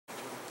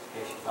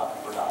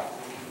forgotten.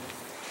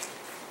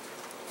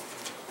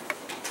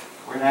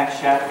 We're in Acts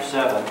chapter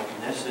 7,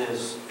 and this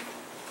is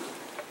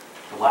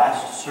the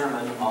last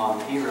sermon on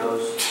the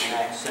heroes in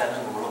Acts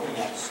 7. We're looking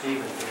at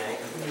Stephen today.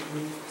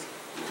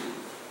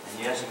 And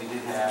yes, we do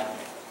have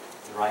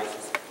the right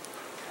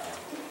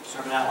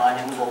sermon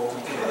outline in the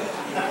bulletin today.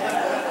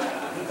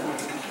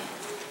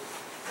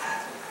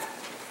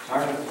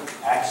 Starting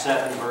with Acts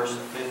 7, verse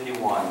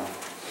 51.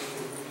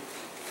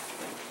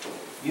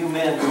 You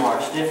men who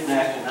are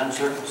stiff-necked and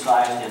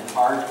uncircumcised in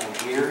heart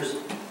and ears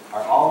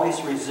are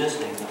always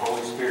resisting the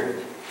Holy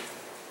Spirit.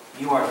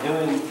 You are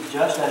doing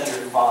just as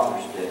your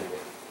fathers did.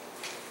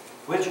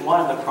 Which one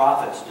of the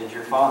prophets did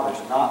your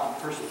fathers not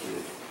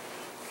persecute?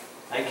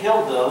 They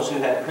killed those who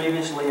had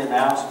previously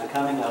announced the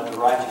coming of the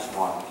righteous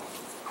one,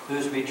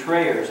 whose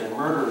betrayers and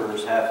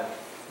murderers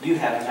you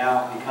have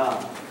now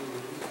become.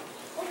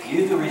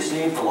 You who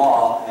received the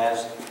law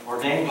as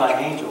ordained by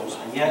angels,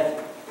 and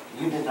yet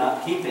you did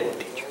not keep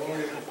it.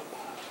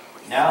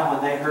 Now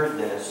when they heard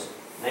this,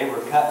 they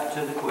were cut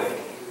to the quick,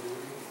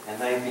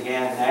 and they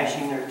began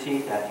gnashing their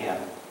teeth at him.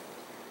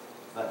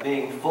 But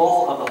being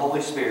full of the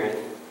Holy Spirit,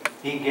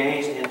 he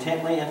gazed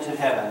intently into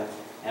heaven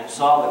and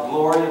saw the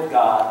glory of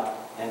God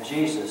and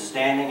Jesus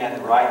standing at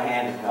the right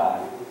hand of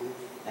God.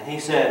 And he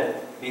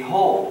said,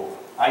 Behold,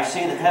 I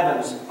see the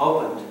heavens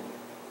opened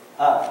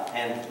up,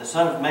 and the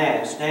Son of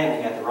Man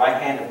standing at the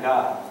right hand of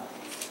God.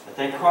 But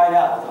they cried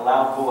out with a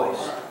loud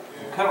voice,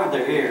 and covered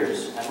their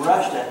ears, and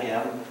rushed at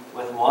him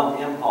with one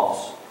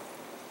impulse.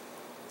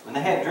 When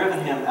they had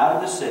driven him out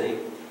of the city,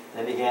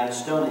 they began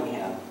stoning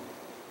him.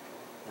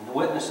 And the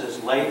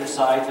witnesses laid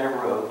aside their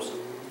robes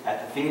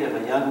at the feet of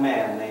a young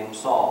man named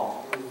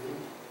Saul.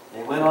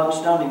 They went on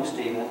stoning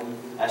Stephen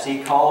as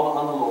he called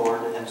on the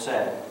Lord and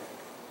said,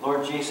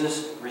 Lord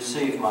Jesus,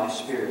 receive my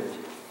spirit.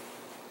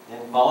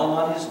 Then falling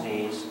on his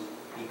knees,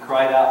 he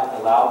cried out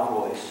with a loud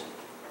voice,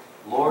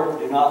 Lord,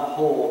 do not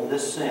hold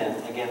this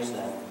sin against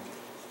them.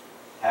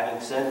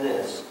 Having said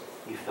this,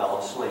 he fell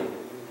asleep.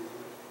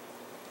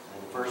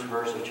 In the first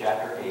verse of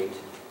chapter 8,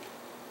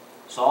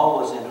 Saul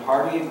was in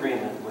hearty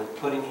agreement with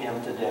putting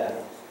him to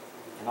death.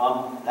 And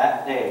on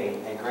that day,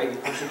 a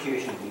great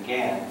persecution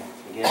began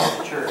against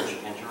the church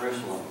in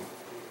Jerusalem.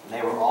 And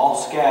they were all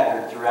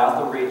scattered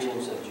throughout the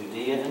regions of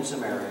Judea and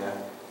Samaria,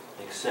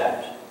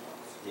 except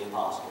the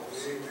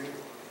apostles.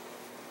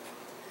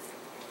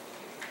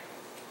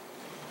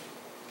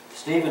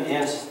 Stephen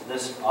ends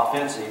this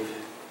offensive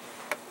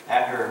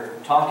after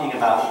talking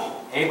about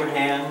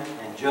Abraham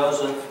and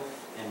Joseph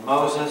and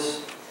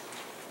Moses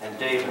and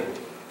David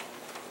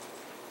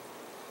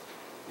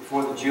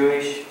before the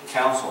Jewish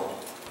council,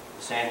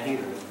 the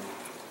Sanhedrin.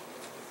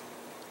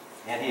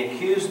 And he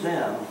accused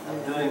them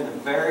of doing the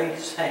very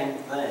same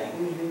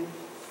thing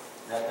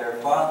that their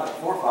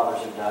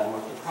forefathers had done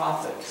with the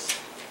prophets.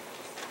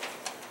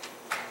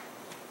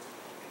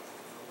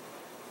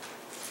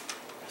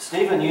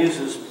 Stephen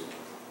uses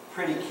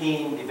pretty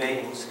keen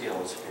debating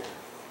skills here.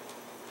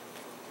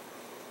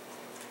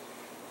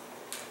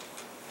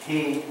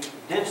 He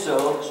did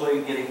so he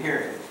could get a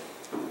hearing.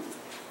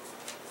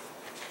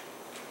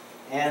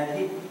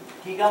 And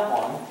he got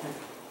one.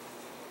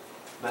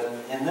 But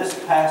in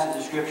this passage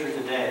of Scripture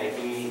today,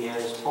 he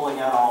is pulling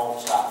out all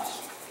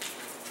stops.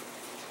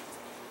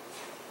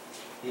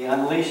 He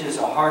unleashes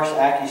a harsh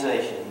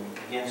accusation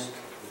against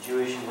the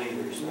Jewish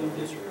leaders of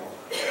Israel.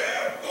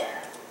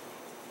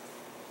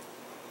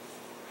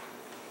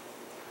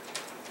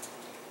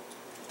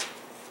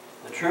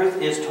 The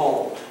truth is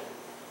told.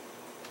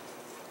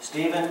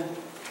 Stephen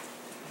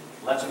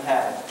lets him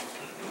have it.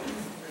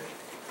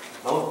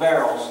 Both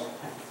barrels.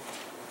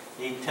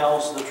 He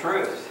tells the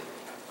truth.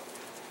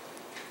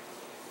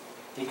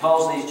 He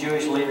calls these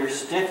Jewish leaders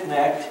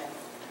stiff-necked,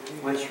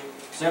 which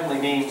simply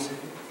means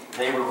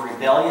they were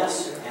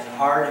rebellious and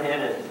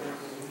hard-headed.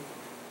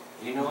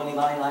 Do you know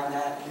anybody like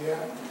that?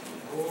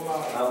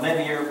 Yeah.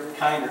 Maybe you're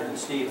kinder than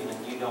Stephen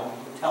and you don't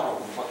tell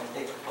them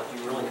what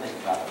you really think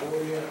about them.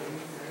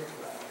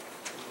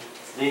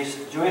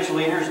 These Jewish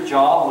leaders'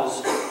 jaw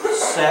was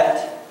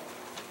set.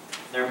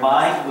 Their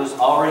mind was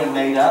already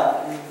made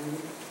up.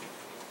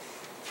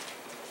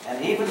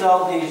 And even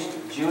though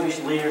these Jewish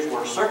leaders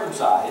were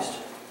circumcised,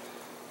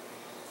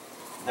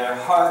 their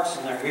hearts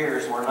and their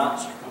ears were not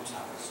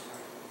circumcised.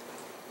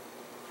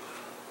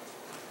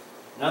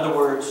 In other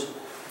words,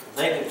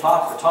 they could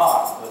talk the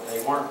talk, but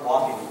they weren't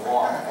walking the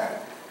walk.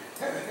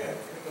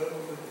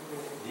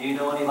 Do you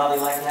know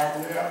anybody like that?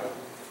 Yeah.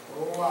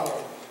 Oh,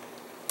 wow.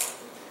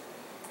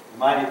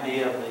 Reminded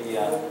me of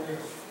the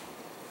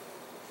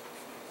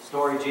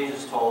story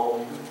Jesus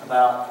told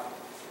about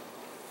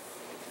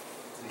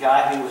the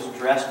guy who was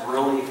dressed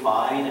really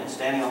fine and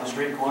standing on the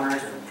street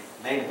corners and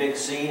made a big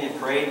scene and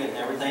prayed and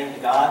everything to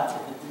God.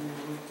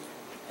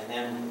 And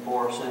then the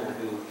poor sinner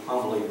who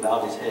humbly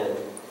bowed his head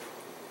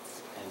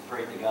and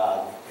prayed to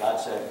God. God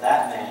said,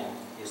 that man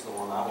is the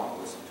one I want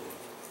to listen to.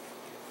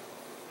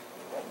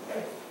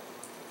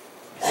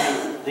 You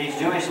see, these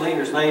Jewish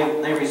leaders,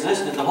 they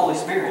resisted the Holy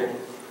Spirit.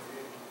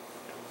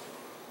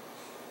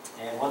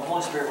 And what the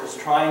Holy Spirit was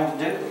trying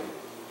to do.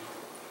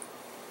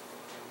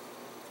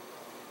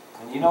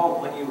 And you know,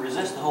 when you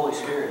resist the Holy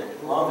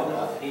Spirit long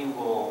enough, He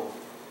will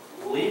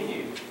leave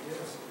you.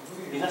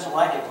 He doesn't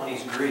like it when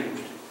He's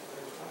grieved.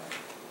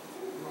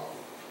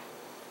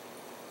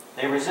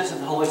 They resisted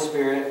the Holy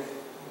Spirit,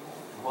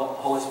 and what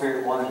the Holy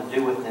Spirit wanted to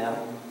do with them.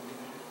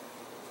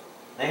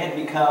 They had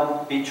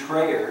become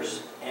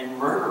betrayers and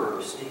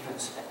murderers, Stephen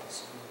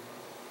says.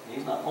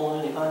 He's not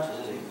pulling any punches,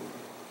 is he?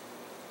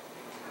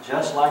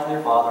 Just like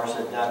their fathers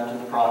had done to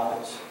the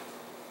prophets.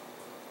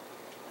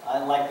 I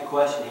like the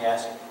question he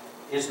asked.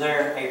 Is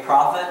there a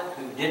prophet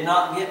who did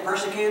not get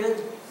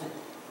persecuted?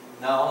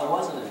 No, there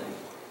wasn't any.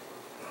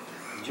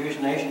 The Jewish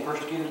nation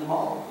persecuted them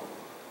all.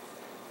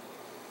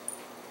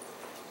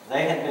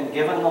 They had been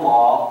given the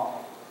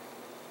law,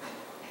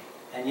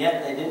 and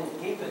yet they didn't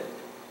keep it.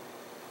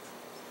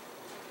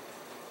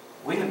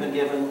 We have been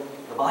given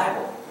the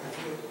Bible.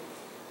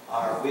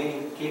 Are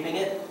we keeping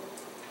it?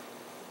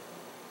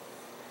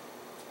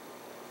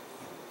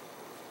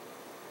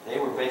 They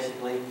were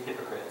basically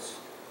hypocrites.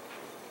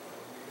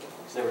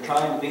 They were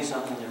trying to be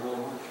something they really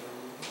weren't.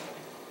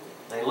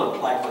 They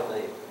looked like what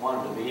they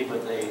wanted to be,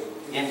 but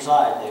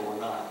inside they were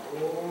not.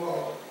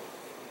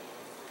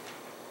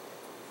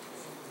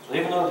 So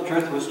even though the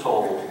truth was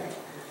told,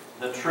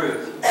 the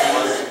truth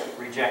was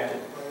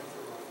rejected.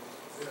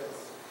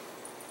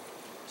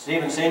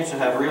 Stephen seems to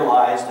have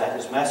realized that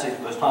his message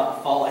was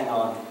not falling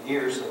on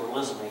ears that were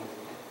listening.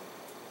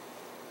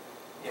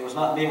 It was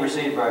not being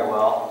received very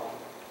well.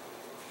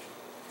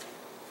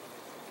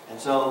 And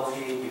so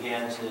he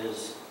begins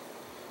his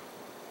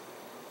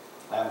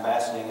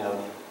lambasting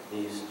of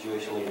these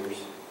Jewish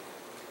leaders.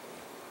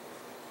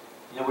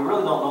 You know, we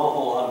really don't know a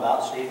whole lot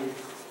about Stephen.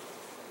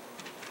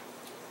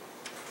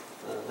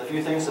 The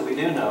few things that we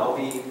do know,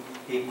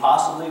 he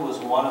possibly was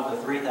one of the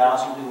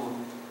 3,000 who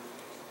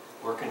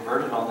were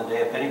converted on the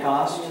day of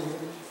Pentecost.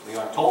 We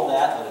aren't told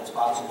that, but it's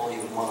possible he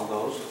was one of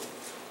those.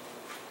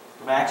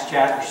 From Acts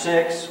chapter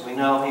 6, we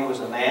know he was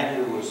a man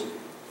who was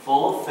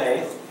full of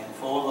faith and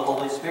full of the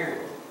Holy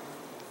Spirit.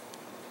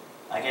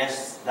 I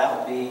guess that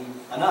would be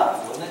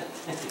enough, wouldn't it?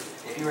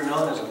 If you were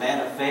known as a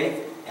man of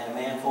faith and a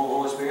man full of the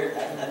Holy Spirit,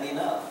 that'd be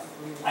enough.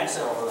 I'd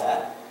settle for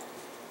that.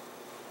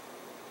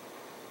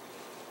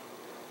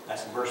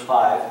 That's in verse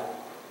 5,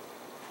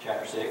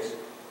 chapter 6.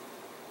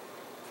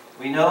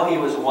 We know he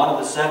was one of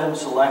the 7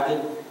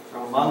 selected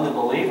from among the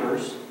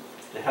believers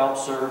to help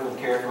serve and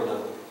care for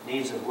the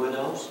needs of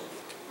widows.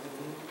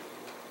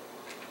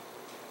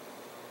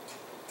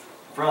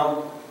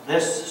 From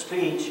this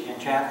speech in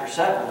chapter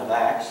 7 of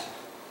Acts,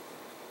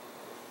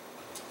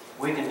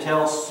 we can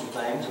tell some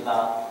things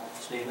about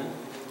Stephen.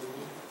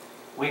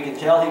 We can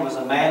tell he was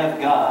a man of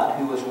God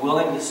who was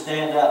willing to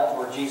stand up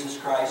for Jesus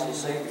Christ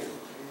as Savior.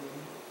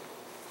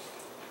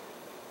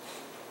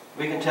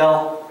 We can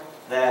tell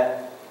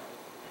that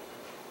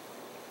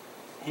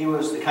he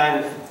was the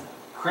kind of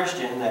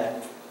Christian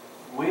that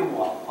we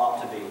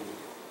ought to be.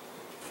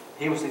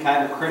 He was the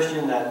kind of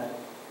Christian that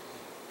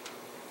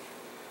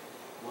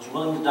was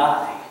willing to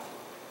die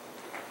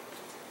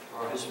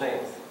for his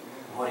faith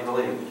and what he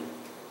believed.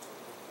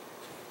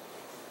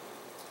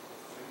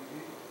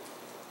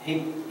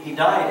 He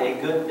died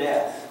a good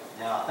death.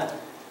 Now,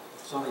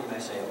 some of you may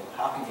say, well,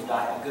 how can you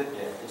die a good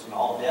death? Isn't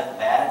all death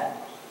bad?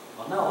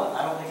 Well, no,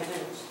 I don't think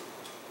it is.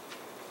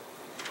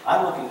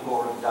 I'm looking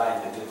forward to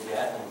dying a good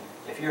death. And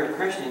if you're a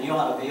Christian, you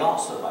ought to be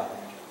also, I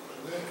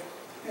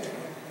think.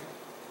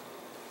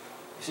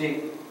 You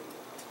see,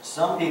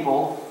 some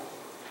people,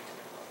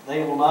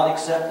 they will not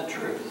accept the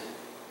truth.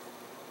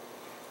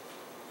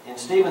 In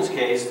Stephen's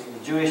case, the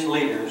Jewish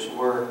leaders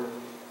were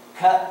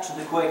cut to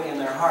the quick in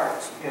their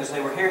hearts because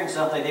they were hearing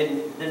something they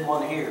didn't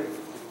want to hear.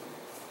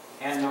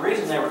 And the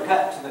reason they were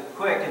cut to the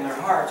quick in their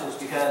hearts was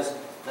because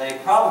they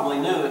probably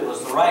knew it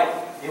was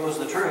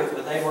the truth,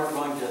 but they weren't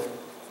going to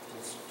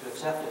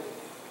accept it.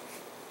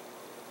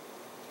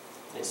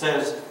 It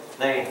says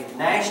they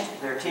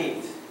gnashed their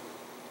teeth.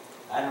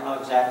 I don't know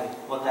exactly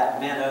what that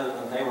meant other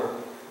than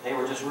they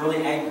were just really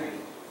angry.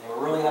 They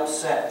were really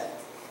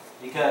upset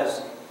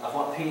because of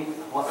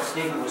what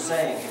Stephen was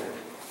saying here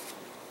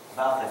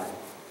about them.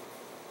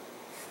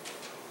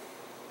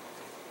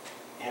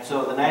 And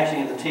so the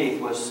gnashing of the teeth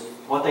was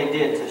what they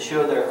did to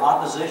show their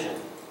opposition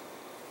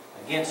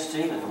against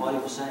Stephen and what he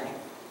was saying.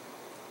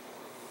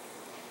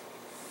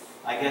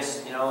 I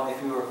guess, you know,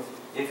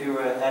 if you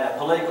were at a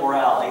political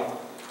rally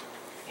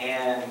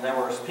and there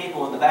were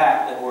people in the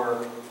back that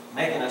were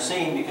making a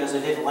scene because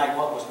they didn't like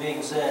what was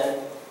being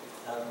said,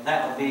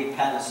 that would be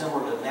kind of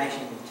similar to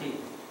gnashing the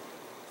teeth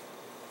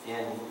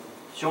in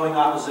showing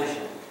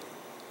opposition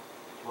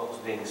to what was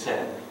being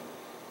said.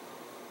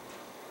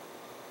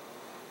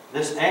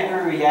 This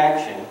angry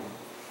reaction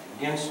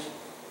against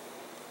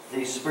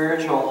the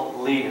spiritual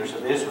leaders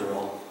of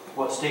Israel,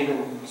 what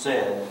Stephen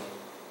said,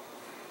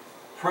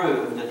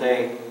 proved that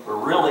they were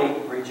really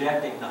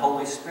rejecting the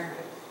Holy Spirit.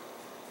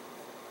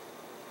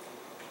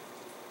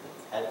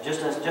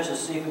 Just as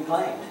Stephen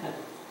claimed.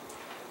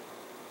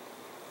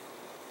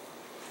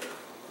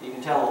 You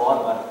can tell a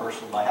lot about a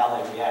person by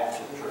how they react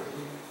to the truth.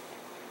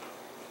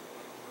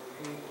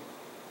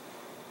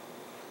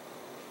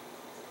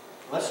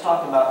 let's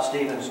talk about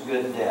Stephen's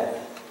good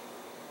death.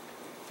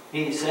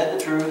 He said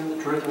the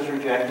truth was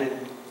rejected,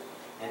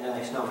 and then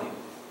they stoned him.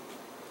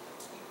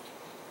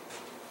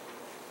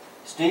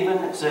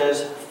 Stephen, it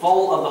says,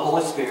 full of the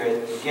Holy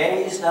Spirit,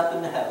 gazed up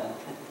into heaven,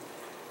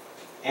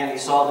 and he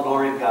saw the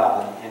glory of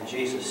God and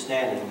Jesus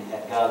standing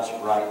at God's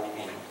right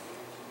hand.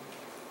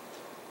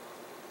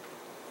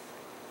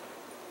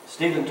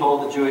 Stephen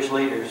told the Jewish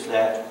leaders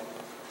that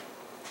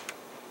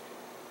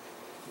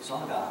he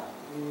saw God.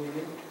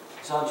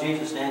 He saw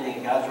Jesus standing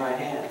at God's right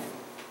hand.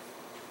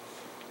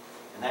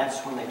 And that's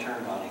when they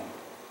turned on him.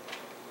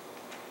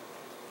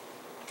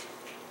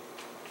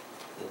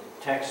 The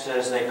text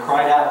says they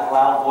cried out with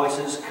loud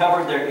voices,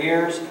 covered their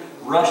ears,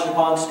 rushed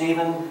upon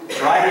Stephen,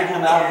 driving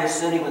him out of the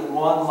city with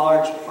one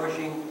large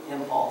pushing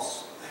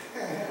impulse.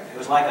 It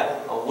was like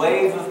a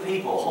wave of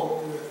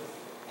people,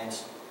 and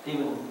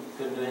Stephen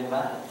couldn't do anything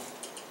about it.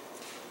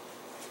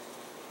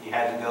 He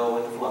had to go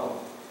with the flow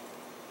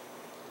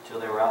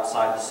until they were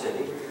outside the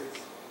city.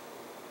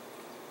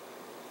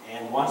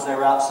 And once they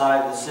were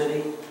outside the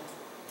city,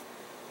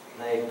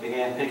 they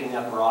began picking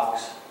up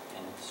rocks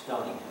and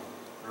stoning him,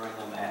 throwing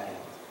them at him.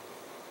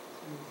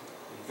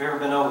 If you've ever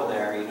been over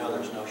there, you know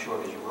there's no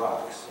shortage of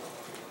rocks.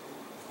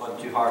 It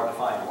wasn't too hard to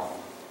find one.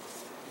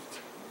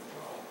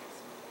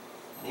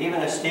 And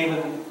even as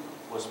Stephen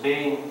was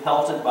being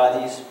pelted by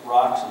these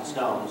rocks and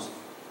stones,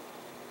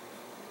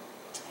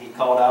 he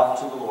called out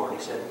to the Lord. He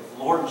said,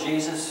 Lord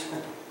Jesus,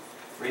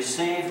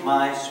 receive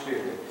my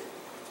spirit.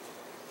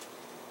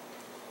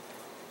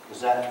 Does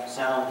that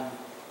sound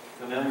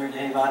familiar to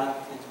anybody?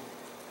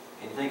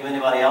 Can you think of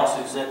anybody else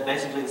who said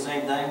basically the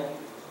same thing?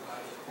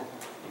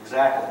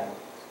 Exactly.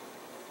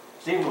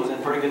 Stephen was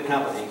in pretty good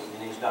company,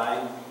 and he's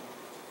dying.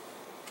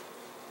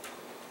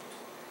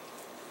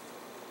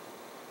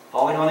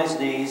 Falling on his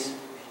knees,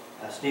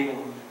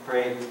 Stephen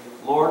prayed,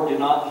 Lord, do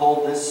not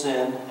hold this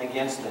sin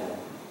against them.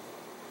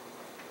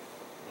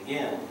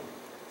 Again,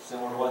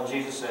 similar to what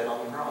Jesus said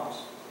on the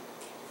cross.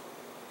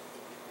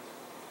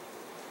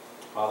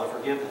 Father,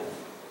 forgive them,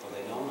 for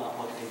they know not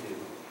what they do.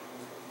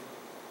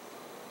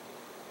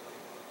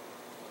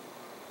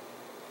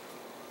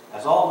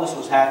 As all this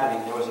was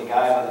happening, there was a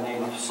guy by the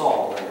name of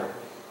Saul there.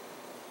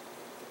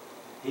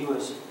 He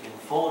was in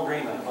full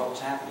agreement with what was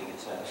happening, it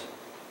says.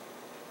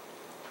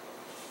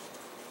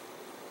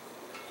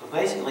 So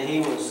basically,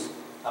 he was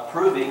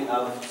approving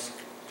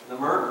of the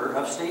murder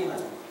of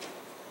Stephen.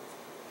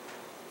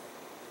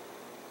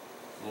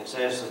 And it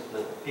says that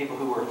the people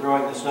who were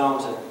throwing the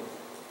stones had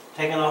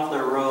taken off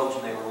their robes,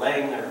 and they were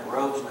laying their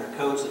robes and their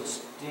coats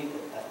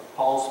at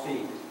Paul's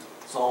feet,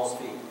 Saul's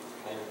feet,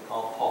 later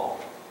called Paul.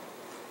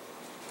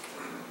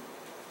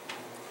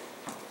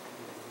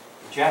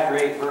 In chapter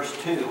 8,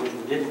 verse 2, which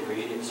we didn't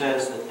read, it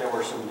says that there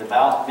were some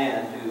devout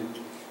men who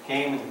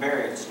came and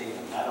buried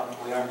Stephen.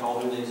 We aren't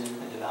told who these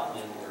devout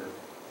men were.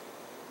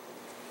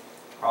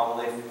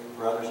 Probably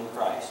brothers in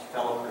Christ,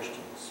 fellow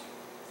Christians.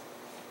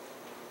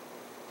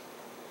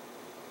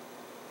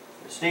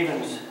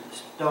 Stephen's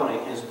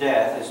stoning, his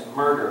death, his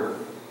murder,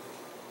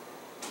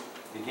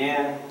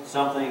 began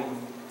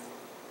something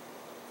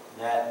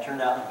that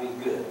turned out to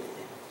be good.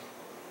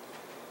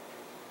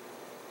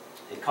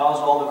 It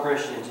caused all the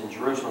Christians in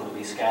Jerusalem to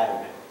be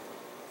scattered.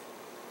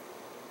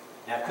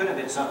 Now, it could have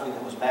been something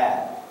that was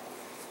bad.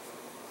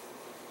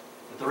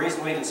 But the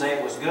reason we can say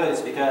it was good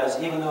is because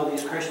even though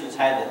these Christians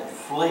had to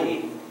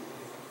flee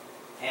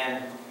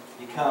and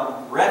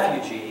become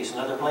refugees in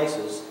other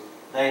places,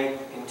 they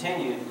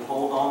continued to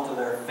hold on to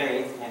their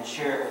faith and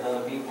share it with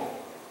other people.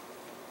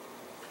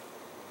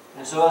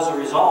 And so as a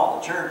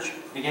result, the church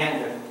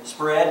began to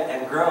spread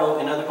and grow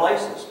in other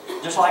places.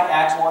 Just like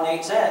Acts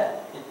 1:8 said.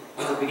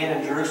 It began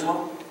in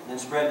Jerusalem, then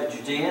spread to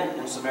Judea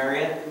and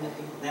Samaria, and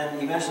then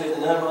eventually to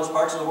the uttermost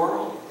parts of the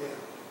world.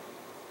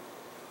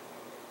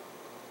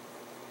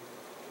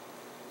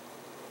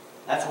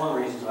 That's one of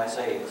the reasons I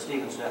say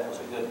Stephen's death was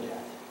a good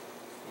death.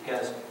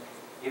 Because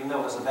even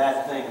though it was a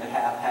bad thing to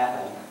have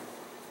happen,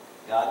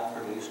 God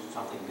produced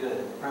something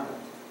good from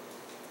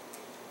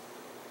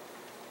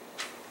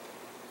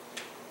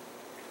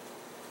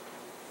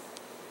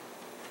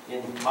it.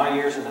 In my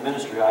years in the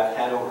ministry, I've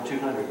had over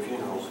 200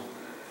 funerals.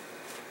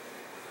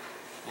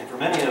 And for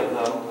many of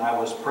them, I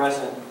was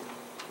present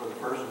for the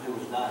person who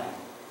was dying,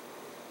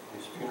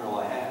 whose funeral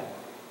I had.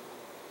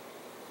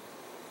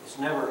 It's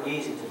never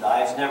easy to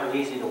die. It's never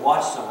easy to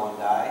watch someone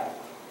die.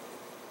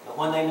 But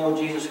when they know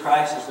Jesus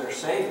Christ as their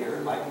Savior,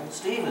 like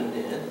Stephen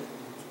did,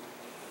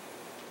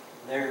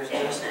 there's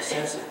just a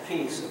sense of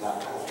peace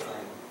about the whole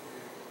thing.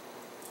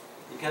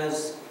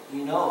 Because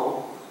you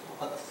know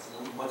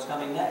what's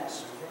coming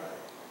next.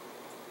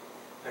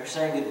 They're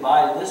saying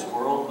goodbye to this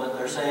world, but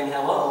they're saying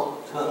hello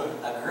to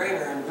a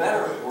greater and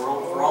better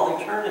world for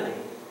all eternity.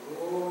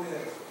 Oh,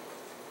 yes.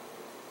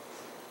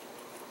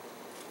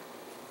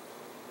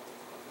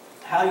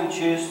 How you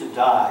choose to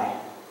die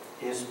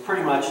is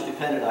pretty much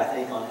dependent, I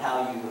think, on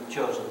how you have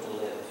chosen to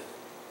live.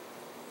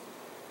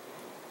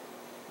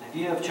 If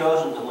you have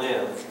chosen to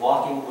live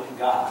walking with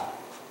God,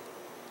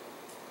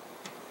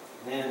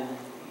 then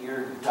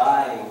your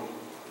dying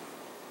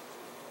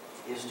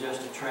is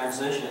just a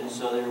transition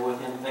so they're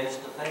with Him face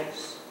to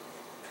face.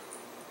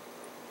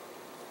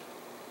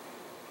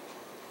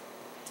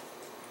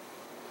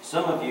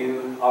 Some of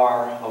you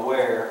are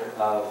aware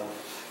of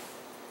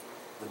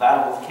the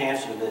battle with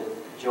cancer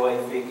that Joy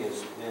Feek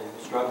has been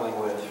struggling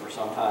with for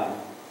some time.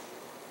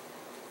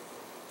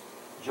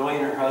 Joy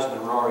and her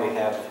husband Rory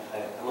have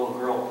a little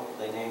girl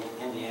they named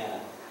Indiana,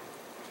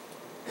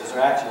 because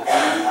they're actually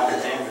from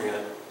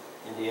Alexandria,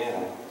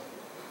 Indiana.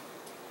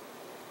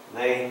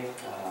 They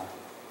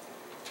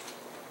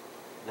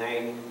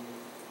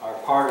are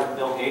part of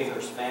Bill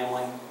Gaither's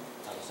family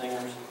of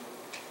singers.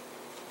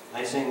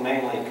 They sing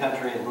mainly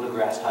country and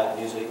bluegrass type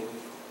music.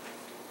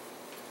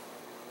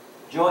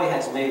 Joy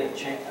has made a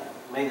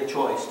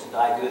choice to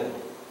die good.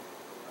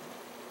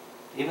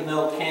 Even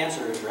though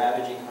cancer is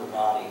ravaging her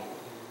body,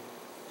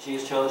 she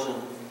has chosen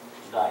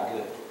to die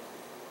good.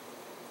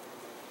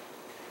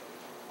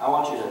 I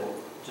want you to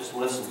just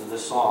listen to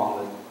this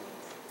song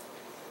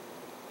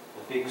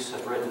that the Feeks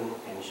have written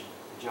and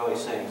Joey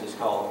sings. It's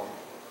called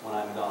When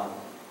I'm Gone.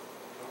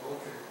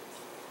 Okay.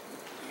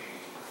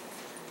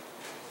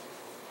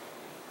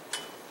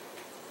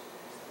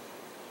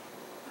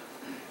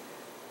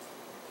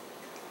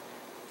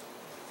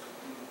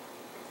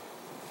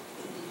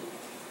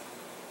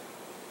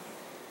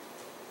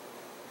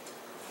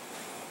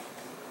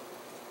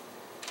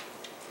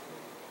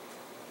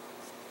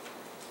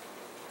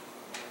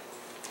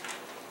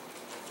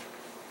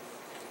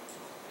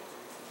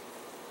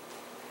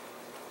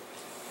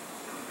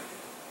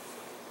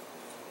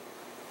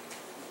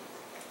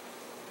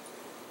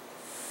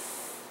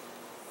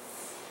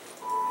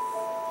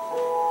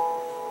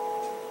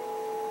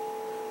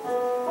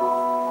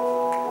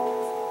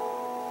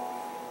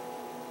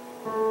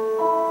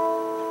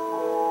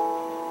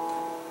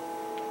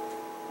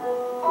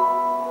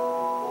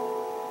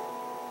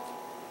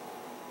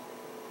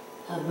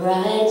 A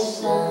bright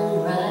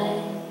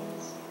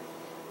sunrise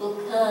will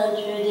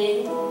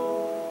contradict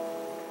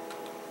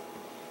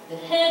the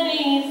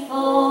heavy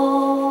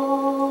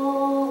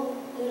fall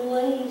that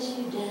weighs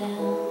you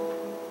down.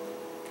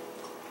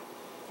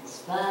 In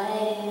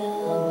spite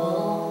of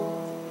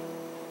all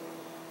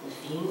the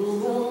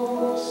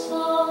funeral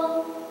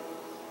song,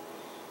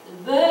 the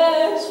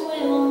birds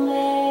will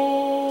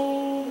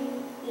make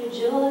their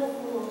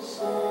joyful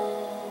sound.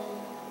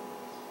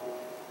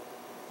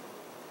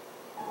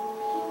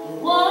 You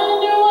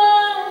wonder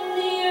why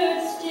the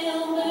earth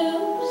still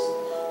moves.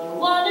 You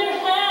wonder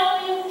how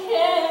you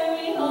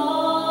carry on.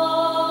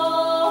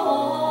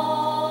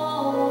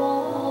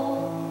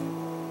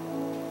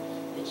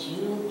 But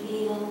you'll be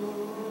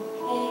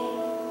okay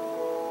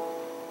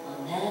on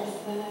that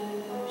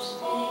first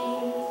day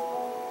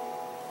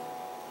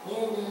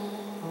when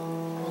I'm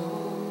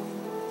gone.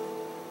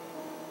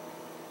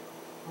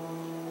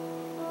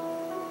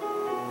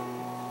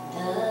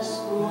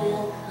 Dusk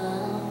will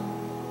come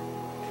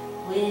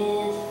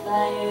with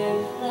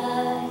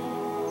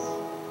fireflies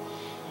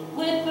and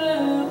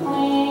whippoorwill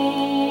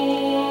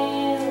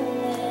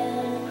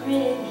and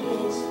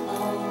crickets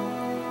all,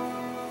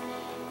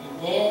 and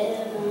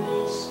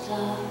every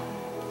star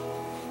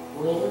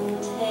will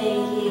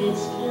take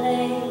its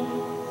place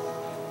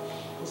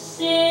in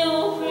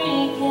silvery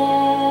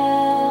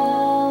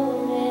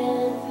gown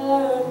and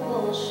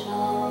purple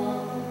shawl.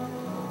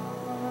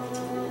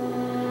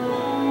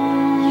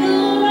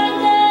 You'll lie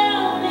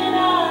down in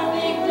our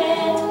big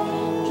bed,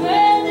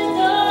 dread the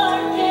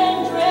dark and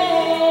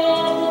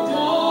dread the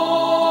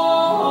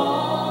dawn.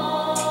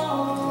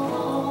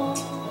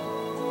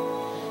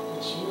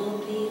 But you'll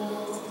be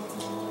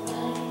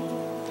alright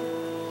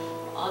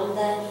on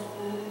that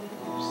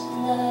first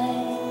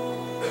night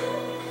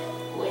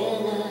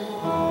when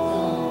I'm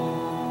gone.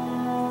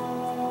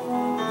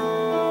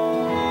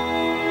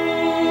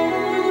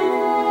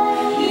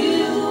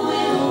 You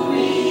will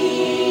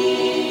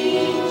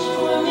reach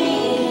for me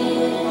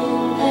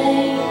in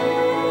vain.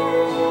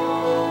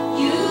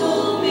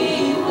 You'll be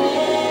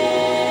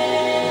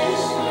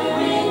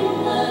whispering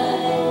my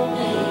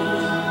name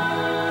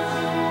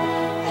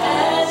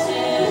as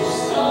if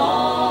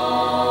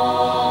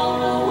song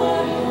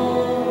were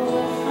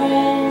your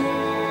friend,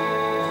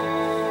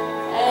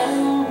 and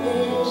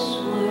this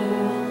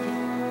world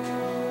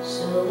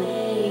so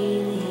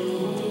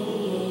alien.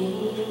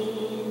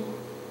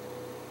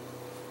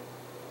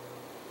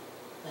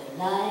 But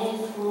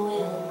life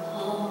will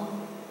call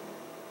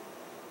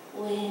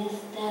with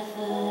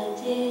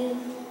daffodils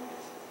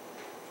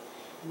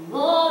and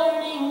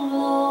morning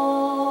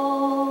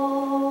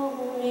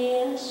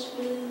glorious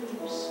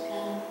blue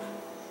skies.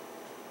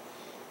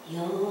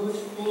 You'll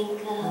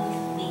think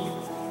of me,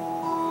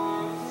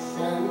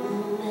 some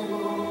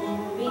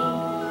memory,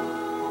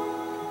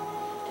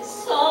 and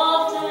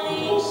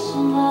softly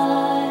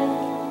smile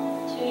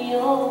to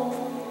your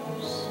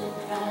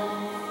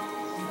surprise.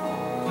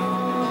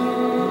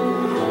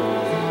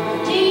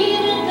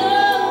 Even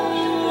though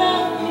you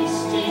love me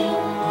still,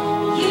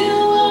 you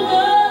will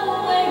know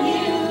where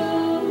you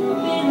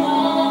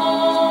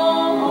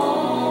belong.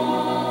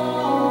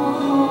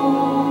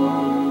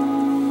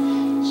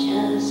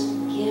 Just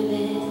give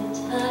it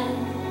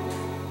time,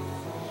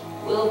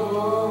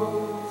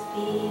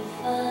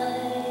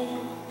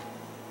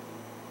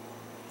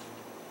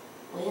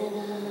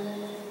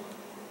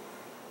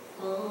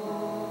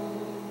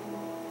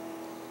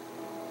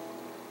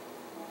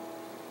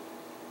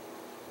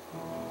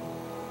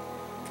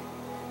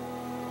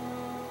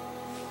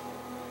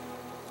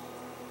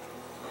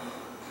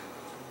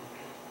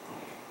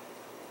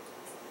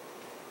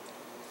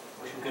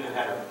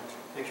 had her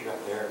picture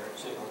up there,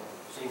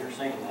 seen her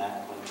singing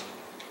that, but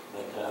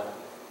we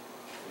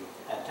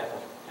had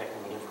technical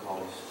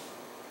difficulties.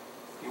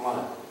 If you want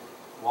to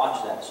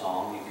watch that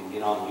song, you can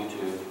get on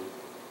YouTube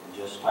and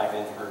just type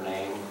in her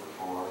name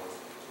or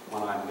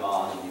When I'm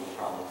Gone, and you'll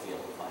probably be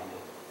able to find it.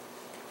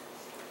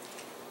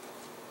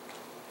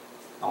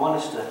 I want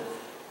us to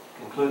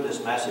conclude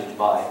this message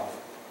by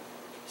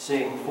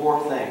seeing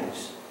 4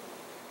 things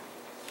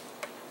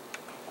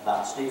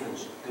about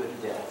Stephen's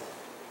good death.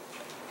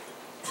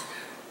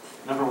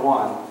 Number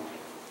 1,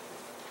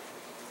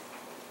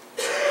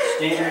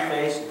 Stephen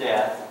faced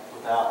death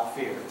without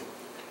fear.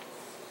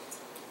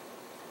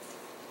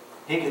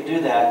 He could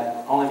do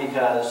that only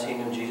because he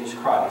knew Jesus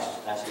Christ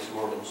as his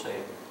Lord and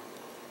Savior.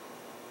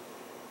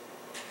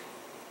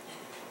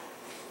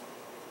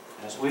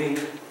 As we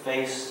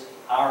face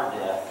our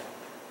death,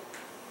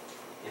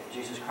 if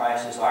Jesus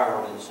Christ is our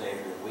Lord and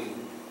Savior, we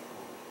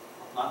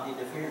will not need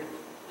to fear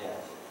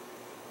death.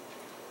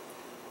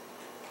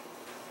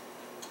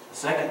 The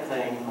second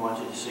thing I want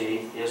you to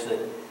see is that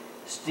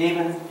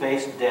Stephen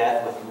faced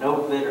death with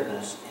no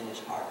bitterness in his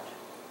heart.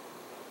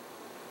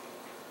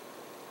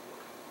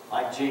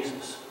 Like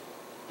Jesus,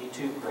 he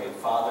too prayed,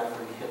 Father,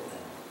 forgive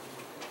them.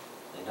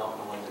 They don't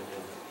know what they're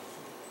doing.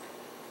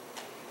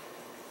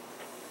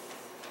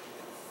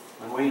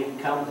 When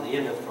we come to the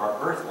end of our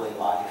earthly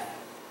life,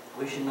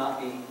 we should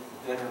not be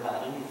bitter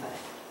about anything,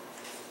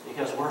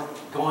 because we're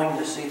going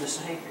to see the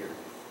Savior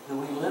who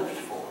we lived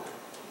for.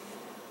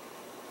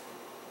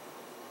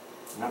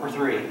 Number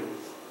 3,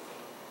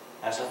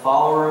 as a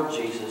follower of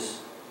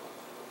Jesus,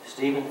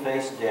 Stephen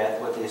faced death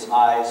with his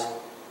eyes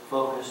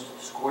focused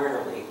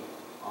squarely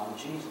on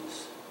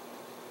Jesus.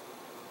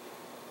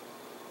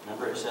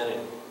 Remember it said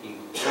he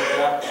looked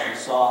up and he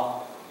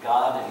saw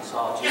God, and he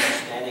saw Jesus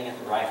standing at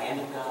the right hand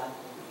of God.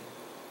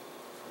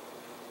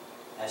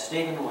 As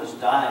Stephen was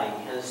dying,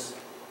 his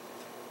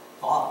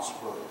thoughts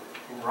were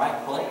in the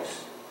right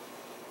place.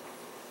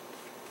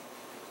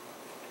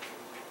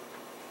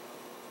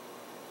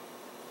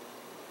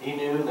 He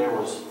knew there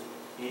was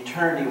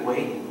eternity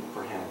waiting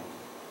for him.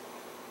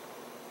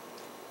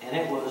 And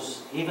it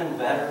was even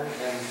better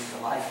than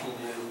the life he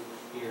knew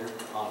here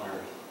on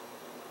earth.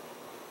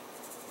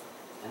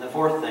 And the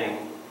 4th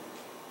thing,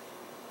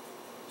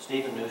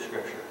 Stephen knew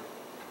Scripture.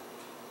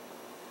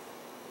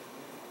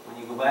 When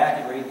you go back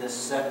and read this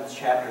 7th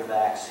chapter of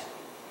Acts,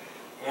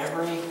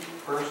 every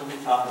person he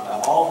talked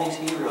about, all these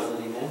heroes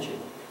that he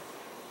mentioned,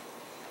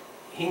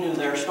 he knew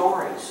their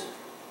stories.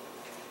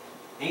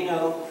 He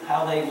knew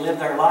how they lived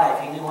their life.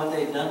 He knew what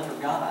they'd done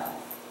for God.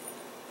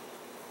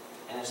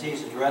 And as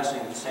he's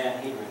addressing the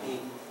Sanhedrin,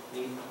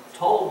 he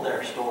told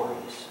their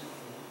stories.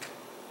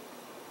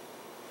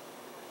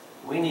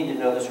 We need to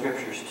know the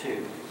Scriptures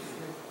too.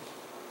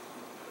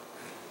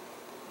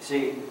 You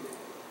see,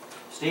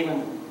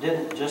 Stephen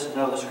didn't just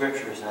know the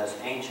Scriptures as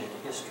ancient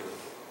history.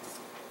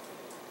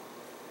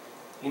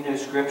 He knew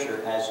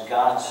Scripture as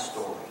God's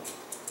story.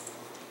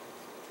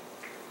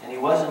 And he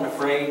wasn't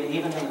afraid,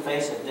 even in the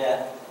face of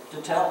death,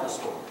 to tell the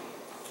story.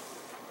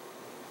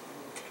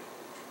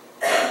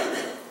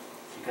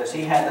 Because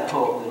he had the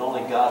hope that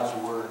only God's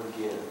Word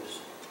gives.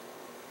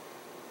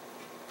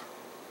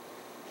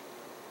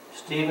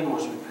 Stephen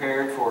was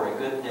prepared for a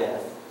good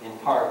death, in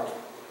part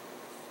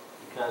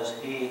because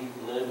he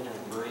lived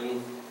and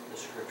breathed the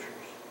Scriptures.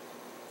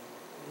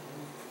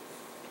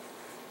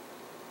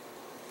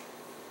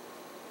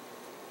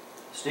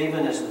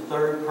 Stephen is the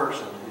 3rd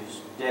person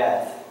whose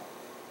death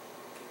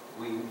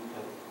we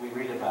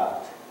read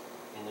about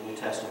in the New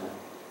Testament.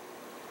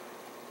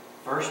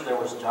 First, there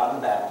was John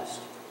the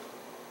Baptist.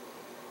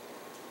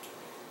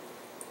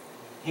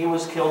 He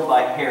was killed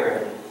by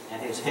Herod,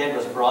 and his head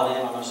was brought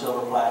in on a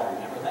silver platter.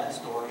 Remember that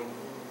story?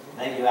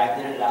 Maybe you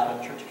acted it out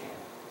at church camp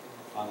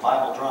on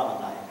Bible drama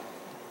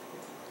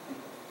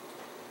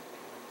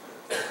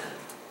night.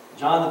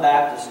 John the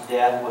Baptist's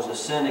death was a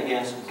sin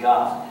against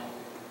God,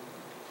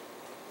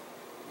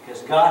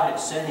 because God had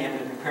sent him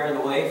to prepare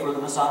the way for the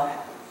Messiah.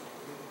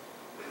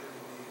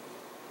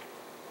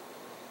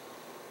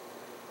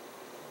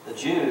 The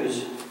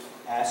Jews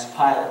asked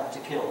Pilate to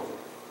kill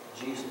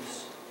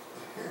Jesus.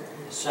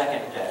 The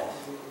second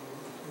death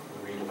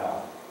we read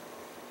about.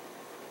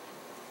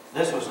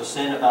 This was a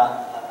sin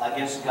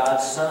against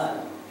God's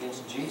Son,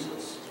 against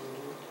Jesus,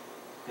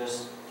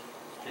 because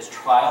his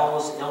trial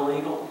was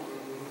illegal.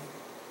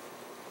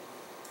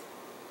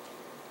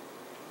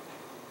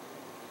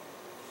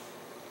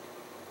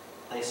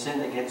 They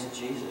sinned against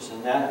Jesus.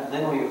 And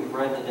then we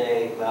read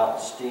today about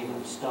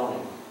Stephen's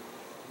stoning.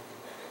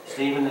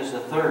 Stephen is the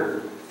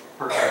 3rd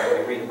person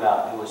we read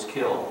about who was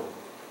killed.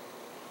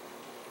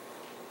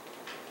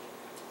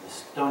 The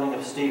stoning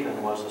of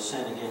Stephen was a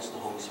sin against the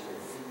Holy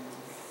Spirit.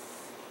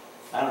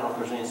 I don't know if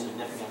there's any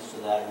significance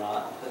to that or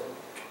not, but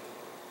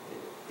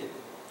it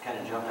kind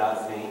of jumped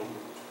out at me.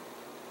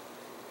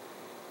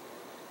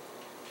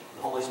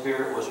 The Holy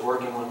Spirit was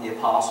working with the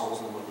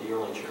apostles and with the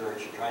early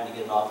church, trying to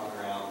get it off the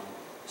ground.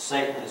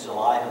 Satan is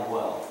alive and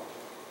well.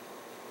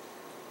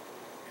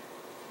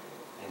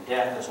 And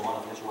death is one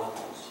of his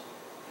weapons.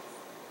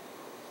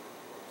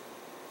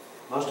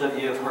 Most of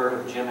you have heard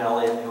of Jim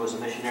Elliot, who was a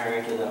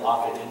missionary to the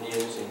Auca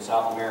Indians in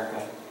South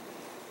America.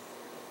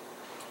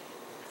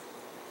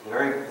 The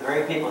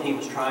very people he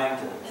was trying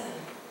to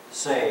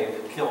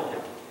save killed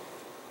him.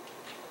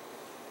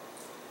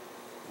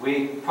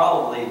 We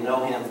probably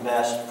know him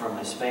best from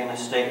his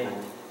famous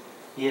statement,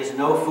 "He is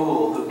no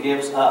fool who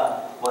gives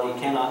up what he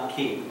cannot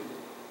keep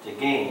to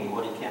gain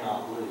what he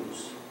cannot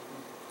lose."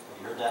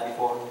 Have you heard that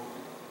before?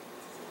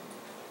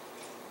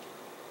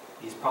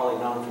 He's probably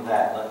known for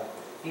that, but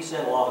he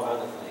said a lot of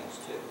other things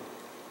too.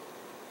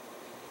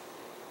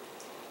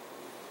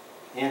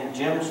 In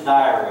Jim's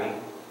diary,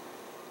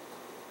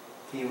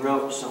 he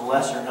wrote some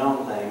lesser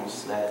known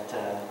things that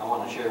I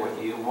want to share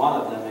with you.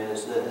 One of them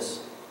is this.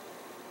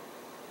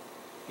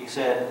 He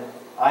said,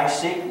 "I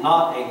seek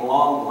not a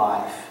long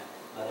life,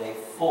 but a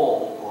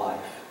full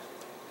life.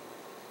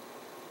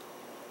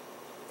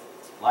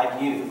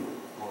 Like you,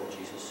 Lord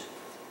Jesus."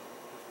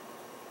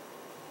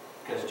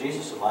 Because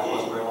Jesus' life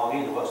wasn't very long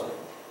either, was it?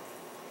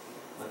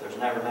 But there's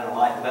never been a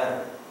life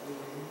better.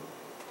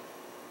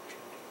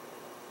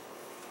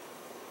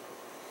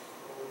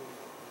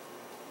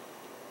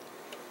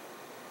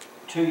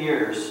 2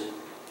 years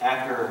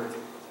after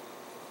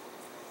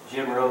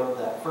Jim wrote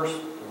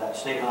that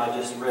statement I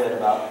just read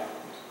about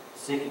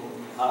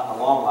seeking not a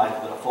long life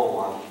but a full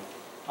one,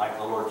 like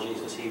the Lord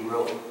Jesus, he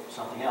wrote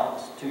something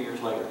else 2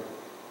 years later.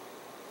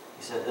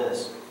 He said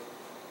this,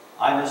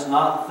 "I must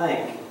not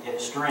think it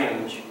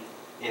strange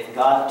if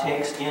God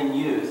takes in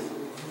youth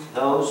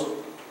those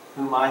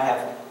whom I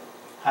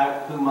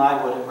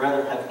would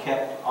rather have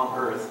kept on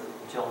earth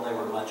until they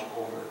were much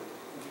older."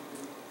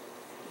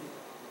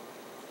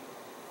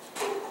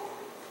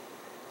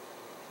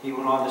 He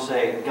went on to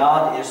say,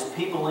 "God is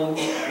peopling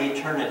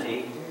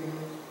eternity,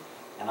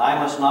 and I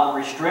must not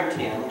restrict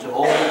him to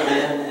old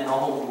men and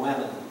old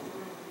women."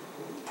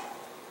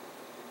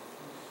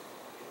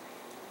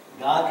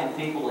 God can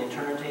people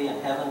eternity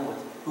and heaven with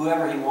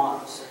whoever he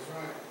wants.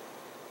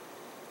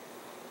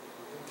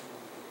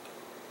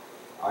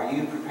 Are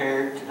you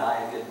prepared to die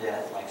a good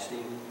death like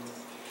Stephen?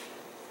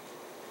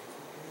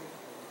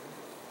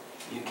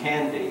 You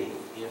can be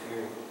if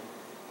you're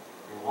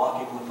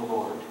walking with the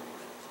Lord.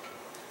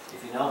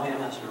 If you know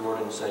him as your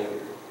Lord and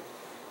Savior.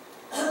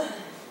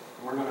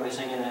 We're going to be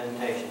singing an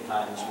invitation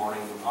time this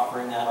morning,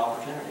 offering that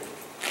opportunity.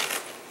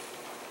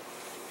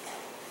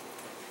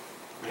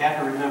 We have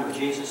to remember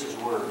Jesus'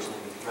 words in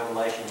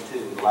Revelation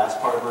 2. The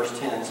last part of verse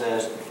 10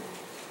 says,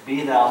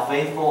 "Be thou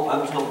faithful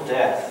until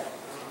death."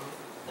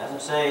 It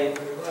doesn't say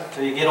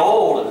till you get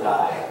old and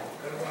die.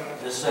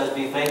 It just says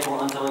be faithful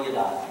until you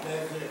die.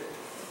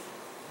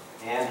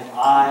 And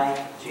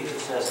I,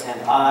 Jesus says,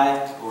 "and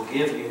I will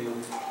give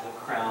you the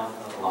crown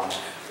of life."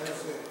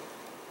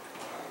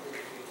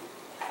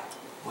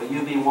 Will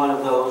you be one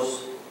of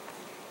those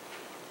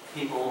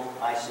people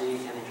I see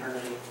in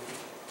eternity?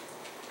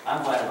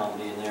 I'm planning on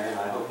being there, and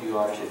I hope you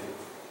are too.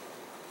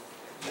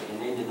 But you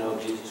need to know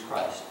Jesus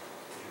Christ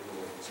as your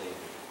Lord and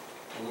Savior.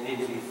 And you need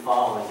to be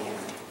following him.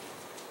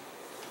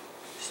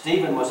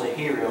 Stephen was a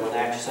hero in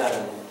Acts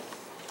 7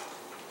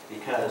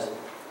 because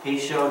he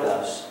showed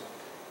us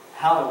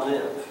how to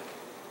live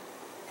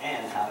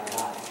and how to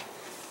die.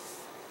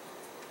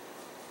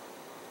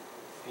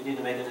 If you need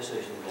to make a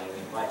decision today, we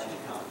invite you to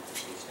come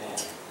as we stand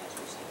as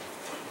we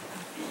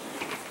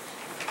sing.